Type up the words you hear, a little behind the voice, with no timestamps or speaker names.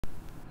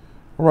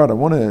All right, I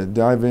want to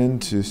dive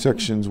into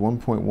sections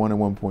 1.1 and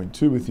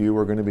 1.2 with you.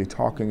 We're going to be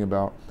talking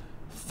about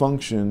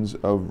functions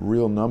of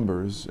real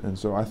numbers. And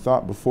so I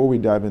thought before we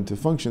dive into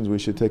functions, we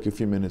should take a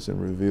few minutes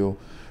and review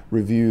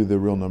the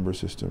real number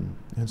system.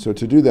 And so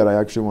to do that, I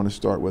actually want to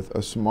start with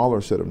a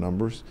smaller set of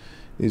numbers.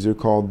 These are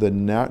called the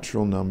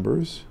natural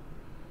numbers.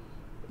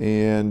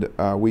 And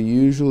we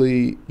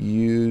usually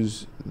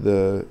use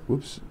the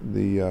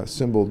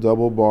symbol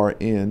double bar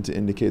N to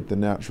indicate the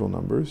natural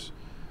numbers.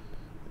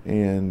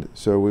 And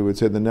so we would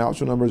say the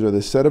natural numbers are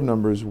the set of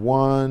numbers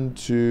 1,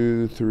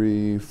 2,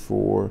 3,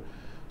 4,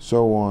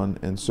 so on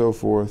and so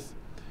forth.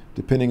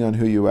 Depending on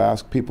who you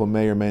ask, people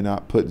may or may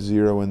not put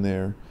 0 in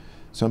there.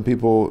 Some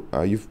people,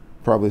 you've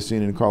probably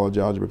seen in college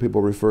algebra,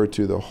 people refer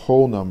to the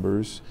whole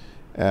numbers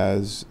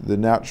as the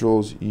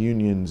naturals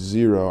union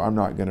 0. I'm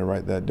not going to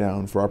write that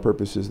down. For our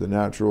purposes, the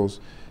naturals.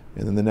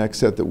 And then the next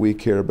set that we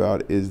care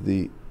about is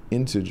the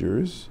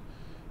integers.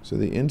 So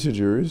the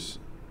integers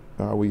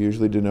we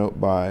usually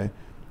denote by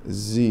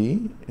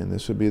Z, and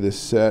this would be the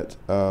set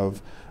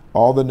of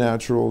all the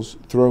naturals,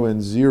 throw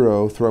in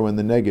 0, throw in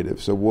the negative.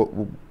 So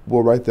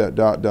we'll write that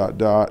dot, dot,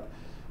 dot,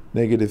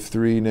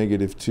 -3,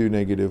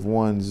 -2,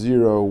 -1,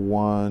 0,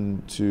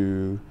 1,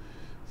 2,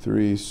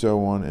 3,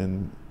 so on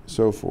and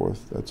so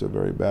forth. That's a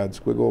very bad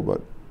squiggle, but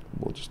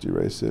we'll just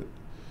erase it.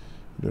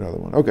 Do another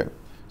one. Okay,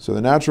 so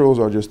the naturals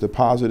are just the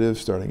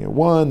positives starting at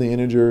 1. The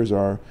integers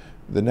are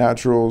the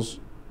naturals,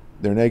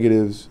 their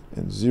negatives,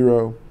 and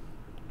 0.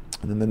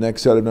 And then the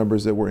next set of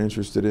numbers that we're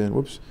interested in,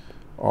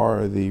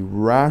 are the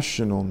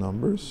rational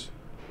numbers.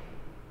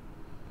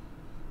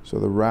 So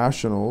the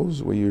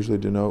rationals we usually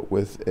denote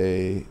with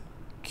a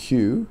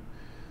Q.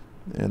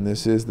 And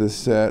this is the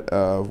set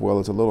of, well,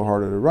 it's a little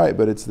harder to write,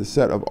 but it's the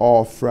set of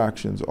all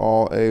fractions,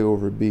 all A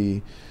over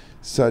B,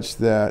 such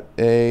that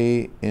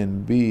A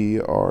and B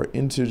are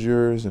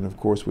integers, and of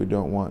course we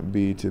don't want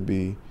B to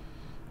be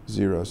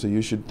 0. So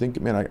you should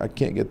think, man, I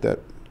can't get that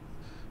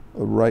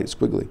right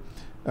squiggly.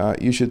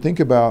 You should think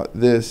about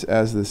this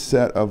as the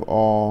set of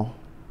all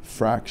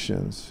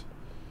fractions.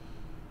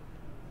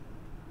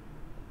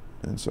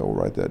 And so we'll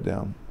write that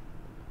down.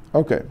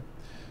 Okay.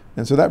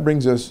 And so that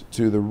brings us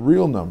to the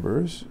real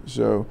numbers.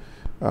 So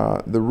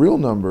the real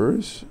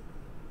numbers,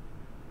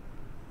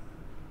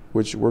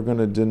 which we're going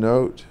to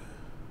denote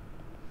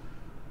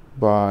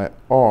by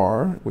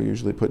R, we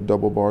usually put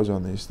double bars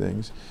on these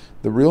things.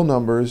 The real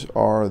numbers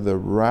are the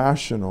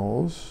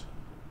rationals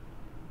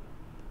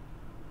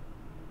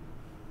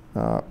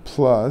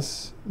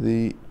plus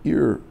the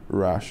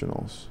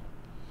irrationals.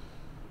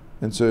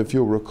 And so if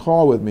you'll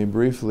recall with me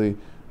briefly,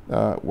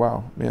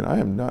 wow, man, I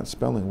am not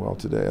spelling well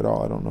today at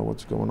all. I don't know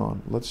what's going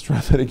on. Let's try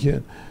that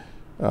again.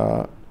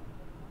 The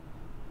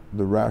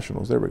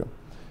rationals, there we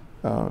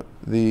go.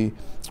 The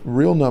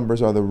real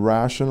numbers are the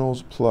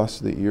rationals plus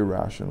the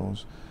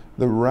irrationals.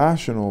 The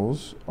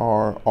rationals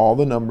are all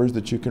the numbers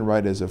that you can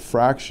write as a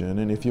fraction,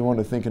 and if you want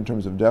to think in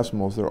terms of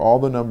decimals, they're all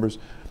the numbers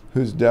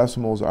whose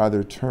decimals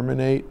either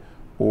terminate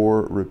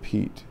or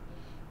repeat.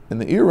 And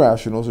the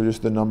irrationals are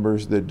just the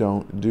numbers that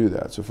don't do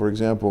that. So for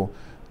example,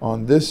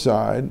 on this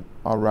side,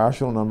 a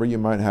rational number, you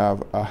might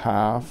have a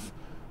half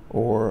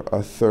or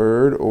a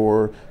third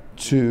or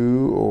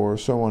 2 or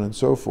so on and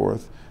so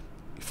forth.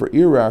 For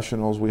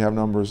irrationals, we have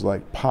numbers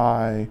like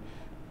pi,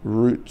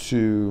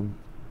 √2,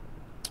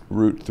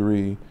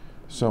 √3,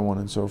 so on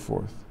and so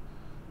forth.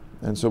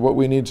 And so what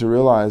we need to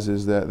realize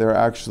is that there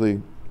are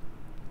actually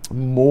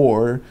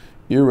more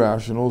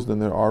irrationals than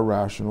there are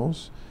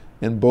rationals.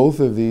 And both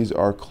of these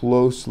are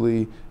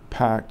closely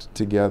packed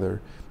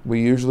together.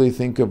 We usually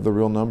think of the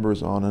real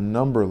numbers on a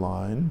number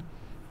line,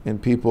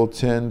 and people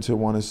tend to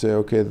want to say,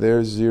 okay,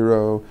 there's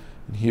 0,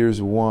 and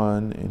here's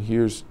 1, and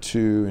here's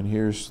 2, and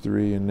here's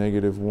 3, and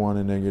 -1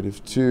 and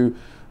 -2.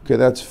 Okay,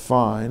 that's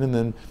fine. And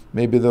then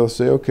maybe they'll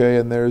say, okay,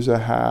 and there's a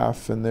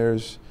half, and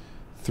there's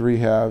 3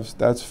 halves.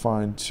 That's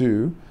fine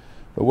too.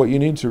 But what you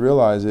need to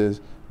realize is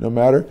no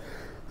matter,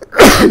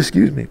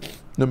 excuse me,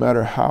 no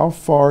matter how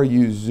far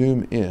you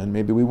zoom in,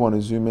 maybe we want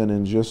to zoom in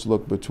and just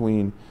look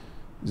between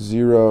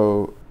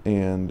 0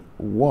 and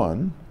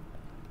 1,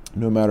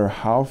 no matter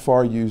how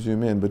far you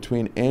zoom in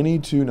between any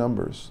two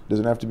numbers,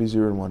 doesn't have to be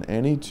 0 and 1,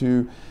 any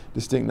two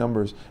distinct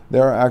numbers,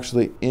 there are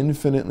actually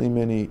infinitely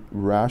many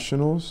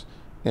rationals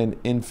and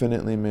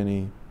infinitely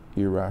many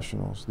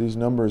irrationals. These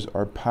numbers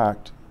are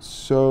packed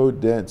so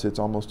dense it's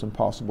almost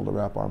impossible to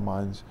wrap our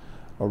minds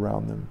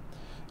around them.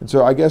 And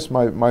so I guess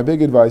my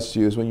big advice to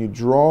you is when you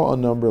draw a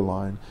number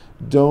line,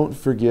 don't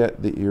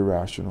forget the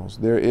irrationals.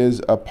 There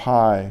is a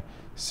pi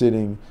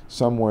sitting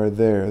somewhere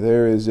there.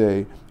 There is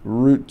a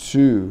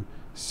 √2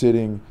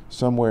 sitting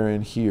somewhere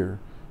in here,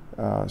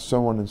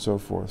 so on and so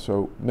forth.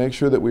 So make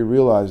sure that we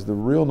realize the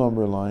real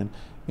number line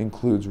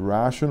includes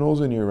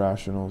rationals and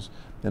irrationals,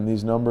 and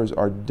these numbers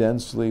are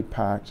densely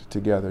packed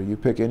together. You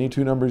pick any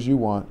two numbers you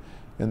want,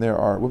 and there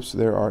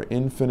are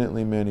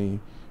infinitely many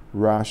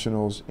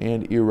rationals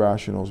and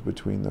irrationals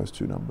between those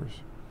two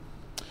numbers.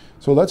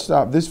 So let's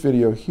stop this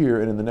video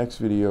here, and in the next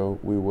video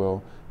we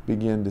will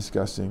begin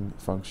discussing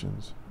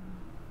functions.